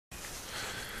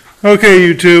Okay,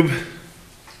 YouTube,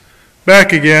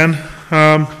 back again.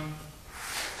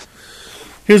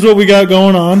 Here's what we got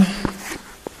going on.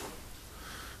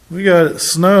 We got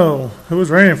snow. It was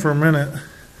raining for a minute.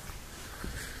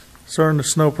 Starting to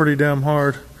snow pretty damn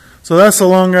hard. So that's the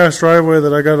long ass driveway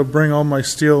that I got to bring all my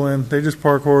steel in. They just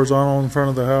park horizontal in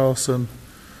front of the house, and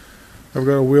I've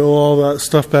got to wheel all that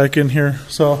stuff back in here.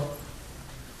 So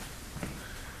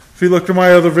if you look at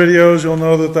my other videos, you'll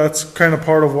know that that's kind of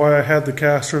part of why I had the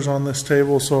casters on this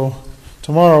table. So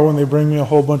tomorrow when they bring me a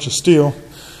whole bunch of steel,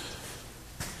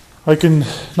 I can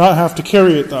not have to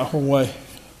carry it that whole way.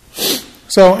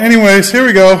 So anyways, here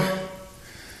we go.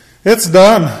 It's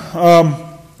done.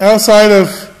 Outside of,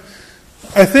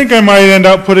 I think I might end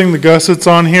up putting the gussets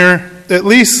on here, at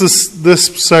least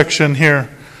this section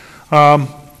here. I'm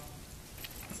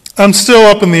still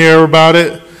up in the air about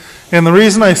it. And the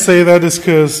reason I say that is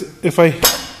because if I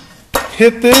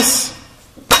hit this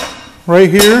right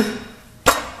here,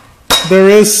 there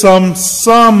is some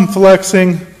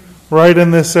flexing right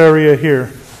in this area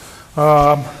here.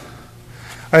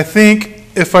 I think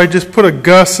if I just put a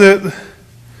gusset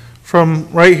from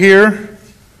right here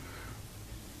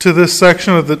to this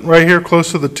section of the right here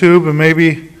close to the tube, and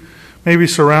maybe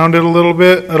surround it a little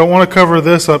bit. I don't want to cover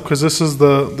this up because this is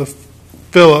the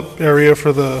fill-up area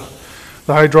for the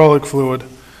hydraulic fluid.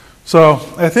 So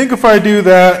I think if I do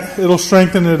that, it'll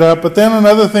strengthen it up. But then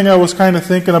another thing I was kind of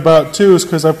thinking about too is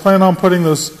because I plan on putting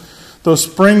those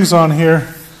springs on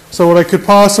here. So what I could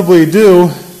possibly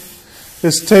do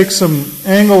is take some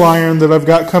angle iron that I've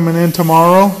got coming in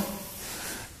tomorrow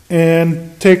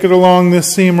and take it along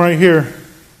this seam right here.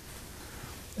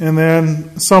 And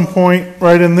then at some point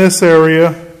right in this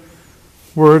area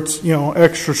where it's,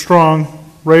 extra strong,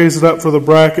 raise it up for the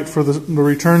bracket for the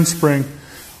return spring.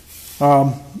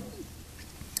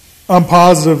 I'm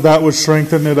positive that would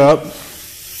strengthen it up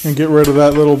and get rid of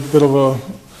that little bit of a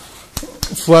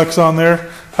flex on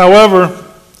there.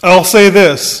 However, I'll say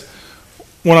this.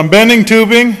 When I'm bending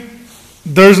tubing,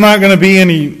 there's not going to be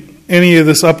any of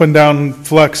this up and down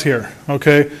flex here,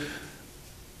 okay?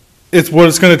 What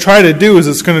it's going to try to do is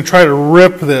it's going to try to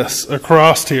rip this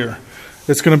across here.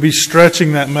 It's going to be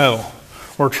stretching that metal,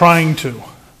 or trying to.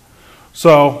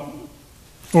 So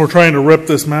we're trying to rip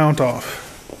this mount off.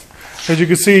 As you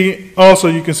can see, also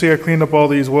you can see I cleaned up all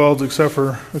these welds except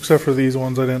for these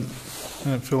ones. I didn't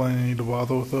feel any need to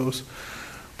bother with those.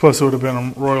 Plus it would have been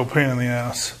a royal pain in the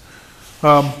ass.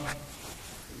 But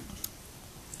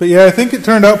yeah, I think it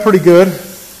turned out pretty good.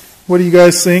 What do you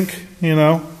guys think?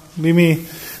 Leave me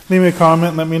a comment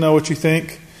and let me know what you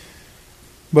think.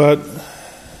 But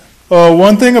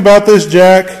one thing about this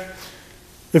jack,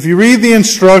 if you read the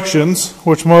instructions,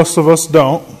 which most of us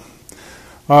don't,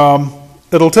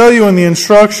 it'll tell you in the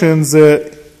instructions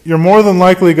that you're more than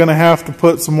likely going to have to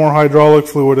put some more hydraulic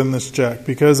fluid in this jack,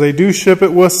 because they do ship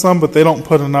it with some, but they don't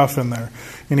put enough in there.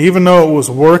 And even though it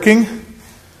was working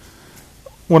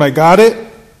when I got it,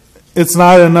 it's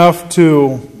not enough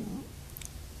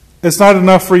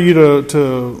for you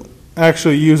to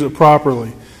actually use it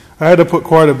properly. I had to put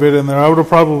quite a bit in there. I would have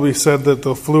probably said that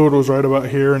the fluid was right about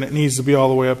here, and it needs to be all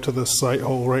the way up to this sight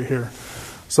hole right here.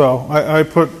 So I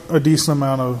put a decent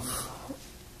amount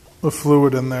of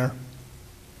fluid in there.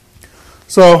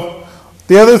 So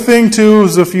the other thing too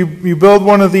is if you build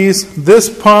one of these, this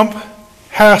pump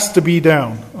has to be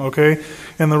down, okay?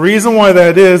 And the reason why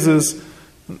that is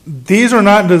these are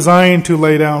not designed to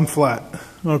lay down flat.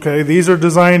 Okay, these are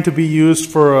designed to be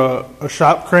used for a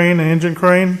shop crane, an engine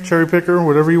crane, cherry picker,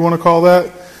 whatever you want to call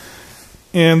that.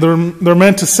 And they're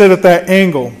meant to sit at that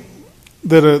angle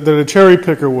that a cherry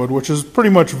picker would, which is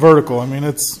pretty much vertical. I mean,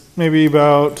 it's maybe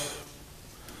about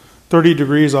 30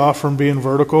 degrees off from being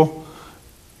vertical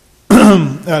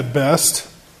at best.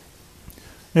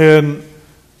 And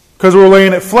because we're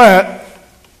laying it flat,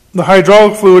 the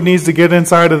hydraulic fluid needs to get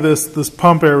inside of this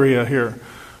pump area here.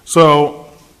 So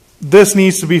this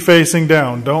needs to be facing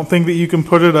down. Don't think that you can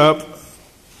put it up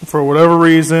for whatever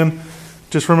reason.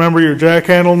 Just remember your jack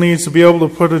handle needs to be able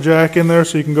to put a jack in there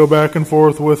so you can go back and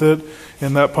forth with it,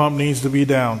 and that pump needs to be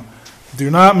down. Do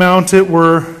not mount it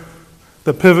where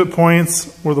the pivot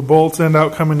points, where the bolts end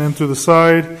out coming in through the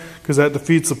side, because that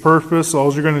defeats the purpose.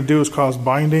 All you're going to do is cause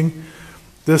binding.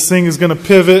 This thing is going to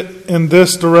pivot in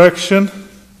this direction.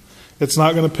 It's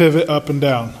not going to pivot up and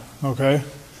down, okay?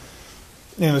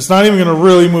 And it's not even going to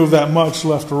really move that much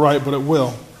left or right, but it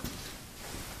will.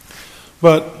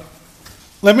 But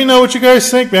let me know what you guys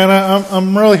think, man.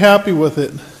 I'm really happy with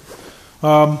it.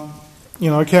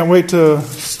 I can't wait to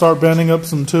start bending up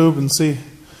some tube and see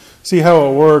how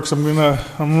it works.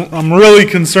 I'm really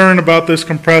concerned about this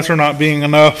compressor not being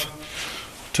enough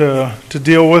to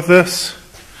deal with this.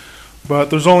 but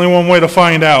there's only one way to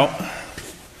find out.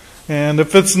 And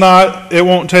if it's not, it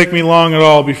won't take me long at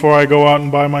all before I go out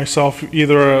and buy myself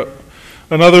either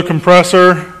another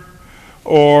compressor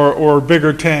or a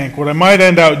bigger tank. What I might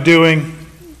end up doing,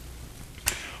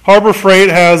 Harbor Freight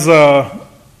has a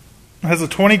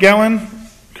 20-gallon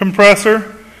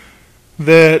compressor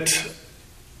that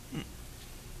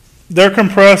their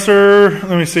compressor,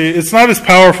 let me see, it's not as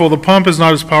powerful, the pump is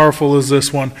not as powerful as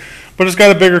this one, but it's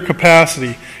got a bigger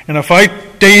capacity. And if I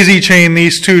daisy chain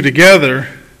these two together,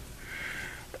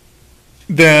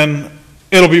 then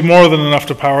it'll be more than enough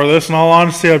to power this. In all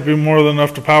honesty, I'd be more than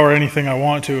enough to power anything I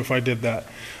want to if I did that.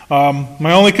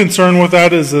 My only concern with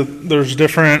that is that there's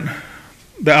the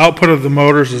output of the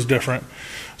motors is different.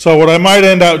 So what I might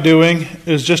end up doing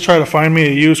is just try to find me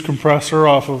a used compressor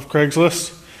off of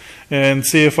Craigslist and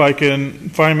see if I can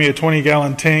find me a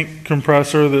 20-gallon tank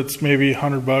compressor that's maybe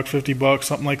 $100, $50,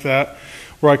 something like that,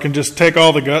 where I can just take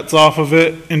all the guts off of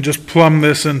it and just plumb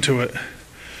this into it.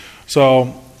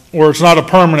 So, where it's not a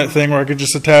permanent thing where I could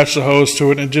just attach the hose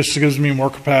to it and it just gives me more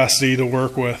capacity to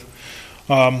work with.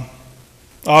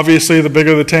 Obviously, the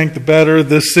bigger the tank, the better.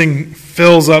 This thing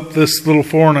fills up this little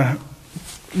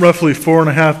roughly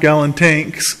 4.5 gallon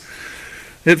tanks.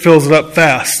 It fills it up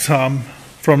fast.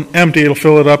 From empty, it'll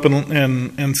fill it up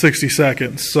in 60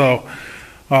 seconds. So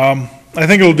I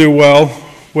think it'll do well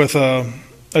with a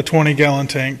 20-gallon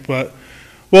tank, but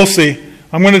we'll see.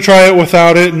 I'm going to try it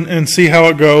without it and see how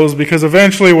it goes, because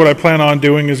eventually what I plan on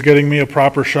doing is getting me a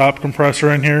proper shop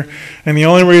compressor in here. And the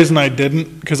only reason I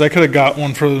didn't, because I could have got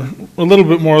one for a little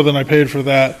bit more than I paid for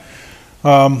that.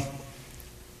 The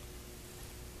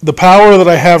power that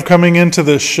I have coming into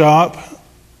this shop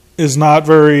is not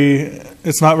very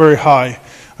high.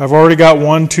 I've already got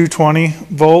one 220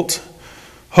 volt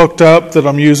hooked up that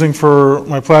I'm using for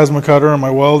my plasma cutter and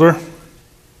my welder.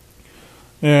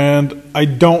 And I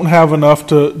don't have enough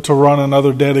to run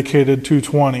another dedicated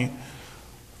 220.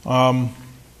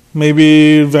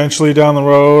 Maybe eventually down the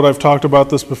road, I've talked about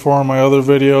this before in my other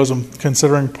videos, I'm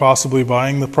considering possibly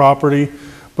buying the property,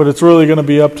 but it's really going to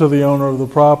be up to the owner of the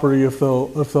property if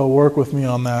they'll work with me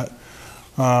on that.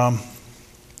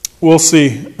 We'll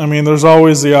see. I mean, there's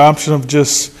always the option of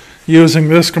just using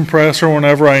this compressor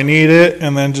whenever I need it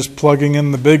and then just plugging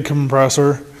in the big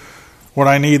compressor when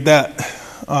I need that.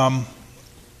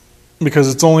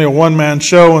 Because it's only a one-man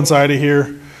show inside of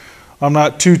here, I'm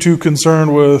not too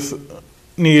concerned with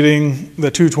needing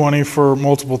the 220 for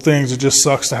multiple things. It just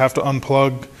sucks to have to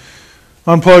unplug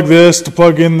this to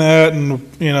plug in that, and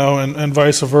and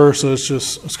vice versa.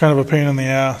 It's kind of a pain in the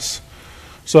ass.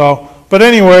 So, but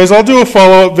anyways, I'll do a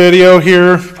follow-up video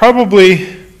here, probably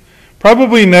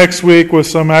next week with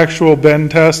some actual bend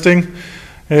testing.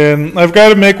 And I've got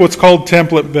to make what's called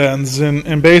template bends,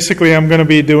 and basically I'm going to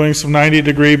be doing some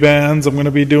 90-degree bends. I'm going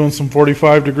to be doing some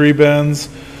 45-degree bends,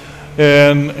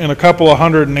 and a couple of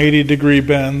 180-degree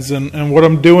bends. And what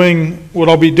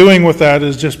I'll be doing with that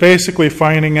is just basically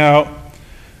finding out.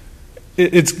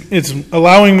 It's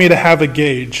allowing me to have a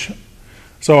gauge.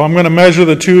 So I'm going to measure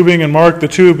the tubing and mark the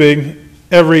tubing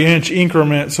every inch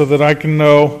increment so that I can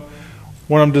know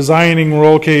when I'm designing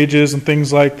roll cages and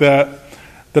things like that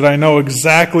I know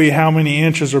exactly how many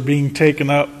inches are being taken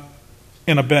up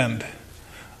in a bend.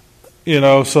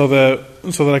 So that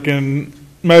I can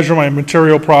measure my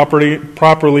material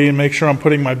properly and make sure I'm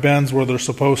putting my bends where they're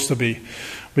supposed to be.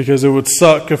 Because it would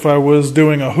suck if I was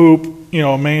doing a hoop,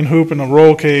 a main hoop in a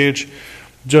roll cage,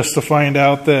 just to find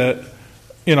out that,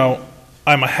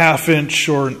 I'm a half inch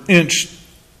or an inch,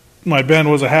 my bend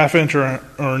was a half inch or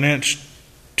an inch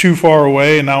too far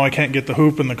away, and now I can't get the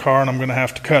hoop in the car and I'm going to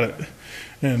have to cut it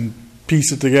and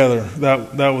piece it together.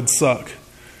 That would suck.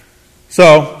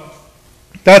 So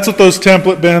that's what those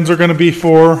template bends are going to be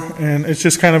for, and it's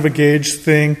just kind of a gauge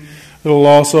thing. It'll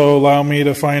also allow me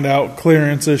to find out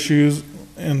clearance issues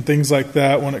and things like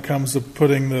that when it comes to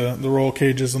putting the roll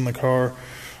cages in the car,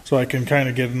 so I can kind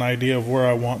of get an idea of where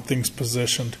I want things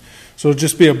positioned. So it'll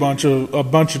just be a bunch of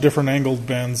different angled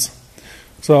bends.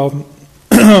 So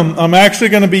I'm actually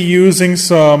going to be using it's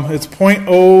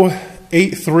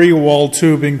 0.083 wall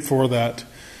tubing for that.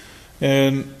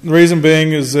 And the reason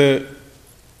being is that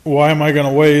why am I going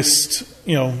to waste,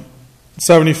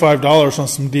 $75 on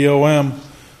some DOM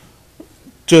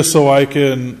just so I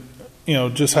can,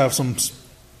 just have some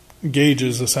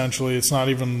gauges essentially. It's not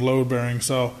even load bearing.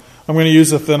 So I'm going to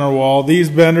use a thinner wall. These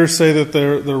benders say that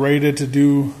they're rated to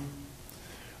do,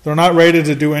 they're not rated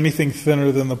to do anything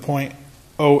thinner than the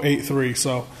 0.083.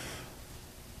 So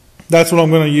that's what I'm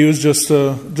going to use just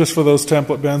for those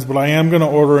template bends. But I am going to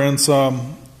order in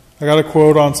some. I got a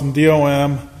quote on some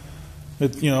DOM.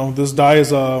 This die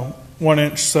is a 1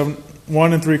 inch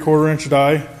 1 3/4 inch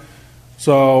die.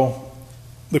 So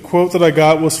the quote that I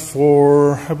got was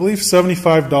for, I believe,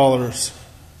 $75.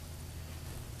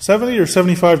 $70 or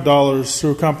 $75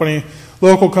 through a company,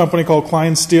 local company called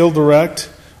Klein Steel Direct.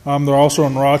 They're also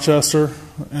in Rochester,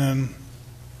 and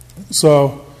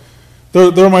so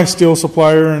they're my steel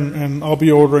supplier, and I'll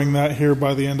be ordering that here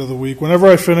by the end of the week. Whenever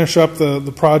I finish up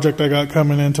the project I got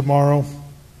coming in tomorrow,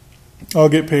 I'll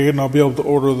get paid and I'll be able to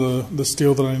order the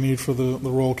steel that I need for the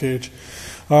roll cage.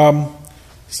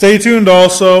 Stay tuned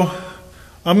also.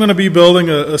 I'm going to be building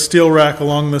a steel rack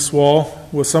along this wall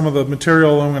with some of the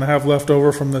material I'm going to have left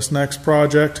over from this next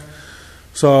project.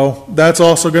 So that's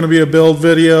also going to be a build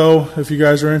video if you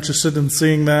guys are interested in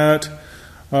seeing that.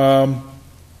 I'm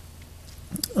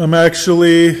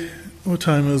actually, what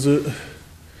time is it?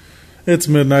 It's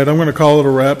midnight. I'm going to call it a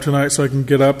wrap tonight so I can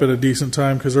get up at a decent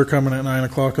time because they're coming at 9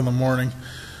 o'clock in the morning.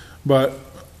 But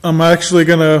I'm actually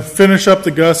going to finish up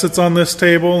the gussets on this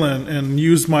table and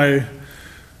use my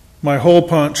hole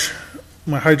punch,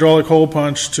 my hydraulic hole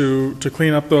punch to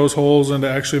clean up those holes and to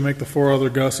actually make the 4 other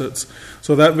gussets.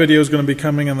 So that video is going to be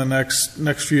coming in the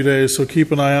next few days, so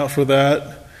keep an eye out for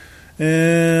that.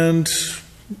 And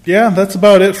yeah, that's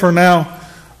about it for now.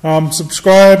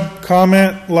 Subscribe,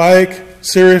 comment, like.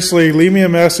 Seriously, leave me a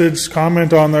message,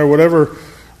 comment on there, whatever.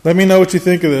 Let me know what you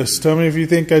think of this. Tell me if you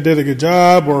think I did a good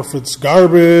job or if it's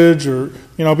garbage, or,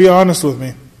 you know, be honest with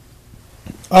me.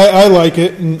 I like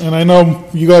it, and I know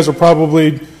you guys are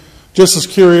probably just as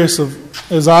curious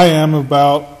as I am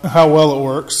about how well it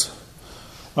works.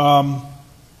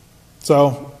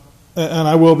 So, and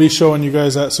I will be showing you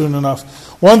guys that soon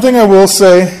enough. One thing I will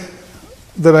say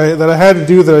that I had to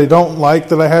do that I don't like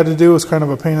that I had to do is kind of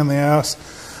a pain in the ass.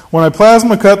 When I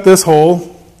plasma cut this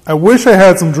hole, I wish I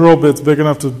had some drill bits big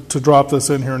enough to drop this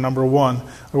in here, number one.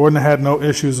 I wouldn't have had no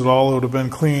issues at all. It would have been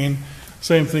clean.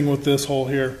 Same thing with this hole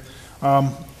here.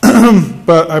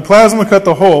 But I plasma cut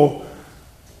the hole,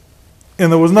 and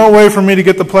there was no way for me to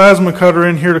get the plasma cutter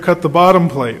in here to cut the bottom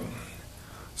plate.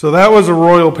 So that was a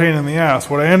royal pain in the ass.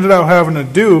 What I ended up having to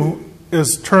do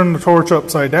is turn the torch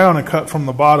upside down and cut from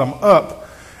the bottom up.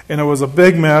 And it was a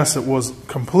big mess. It was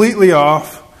completely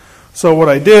off. So what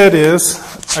I did is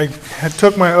I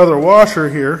took my other washer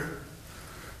here,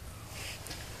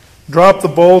 dropped the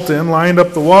bolt in, lined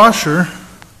up the washer,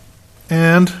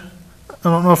 and I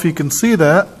don't know if you can see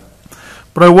that,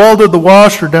 but I welded the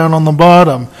washer down on the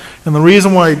bottom. And the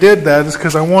reason why I did that is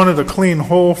because I wanted a clean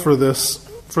hole for this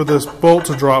bolt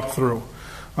to drop through.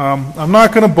 I'm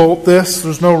not going to bolt this.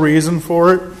 There's no reason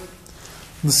for it.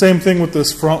 The same thing with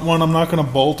this front one. I'm not going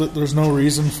to bolt it. There's no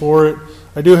reason for it.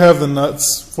 I do have the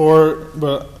nuts for it,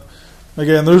 but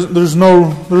again, there's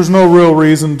no real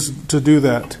reason to do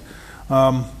that.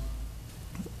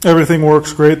 Everything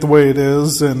works great the way it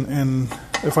is, and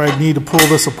if I need to pull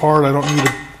this apart, I don't need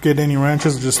to get any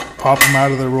wrenches. Just pop them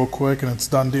out of there real quick, and it's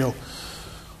done deal.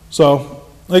 So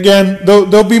again,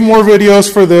 there'll be more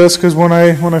videos for this because when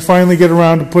I finally get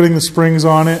around to putting the springs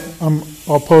on it,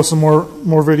 I'll post some more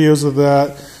videos of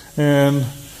that, and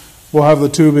we'll have the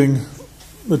tubing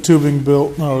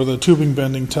built, or the tubing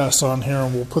bending test on here,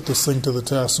 and we'll put this thing to the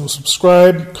test. So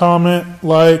subscribe, comment,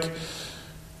 like,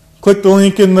 click the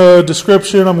link in the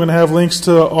description. I'm going to have links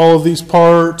to all of these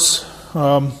parts.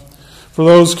 For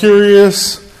those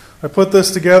curious, I put this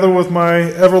together with my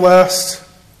Everlast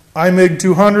i-mig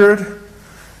 200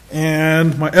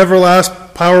 and my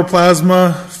Everlast Power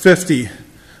Plasma 50.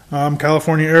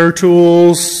 California Air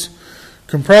Tools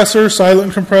compressor,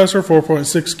 silent compressor,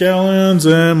 4.6 gallons,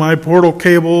 and my portal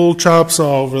cable chop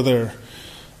saw over there.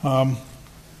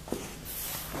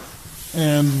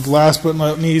 And last but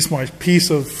not least, my piece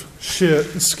of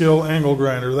shit skill angle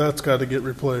grinder. That's got to get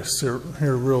replaced here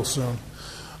real soon.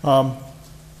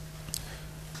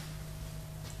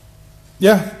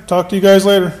 Yeah, talk to you guys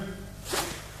later.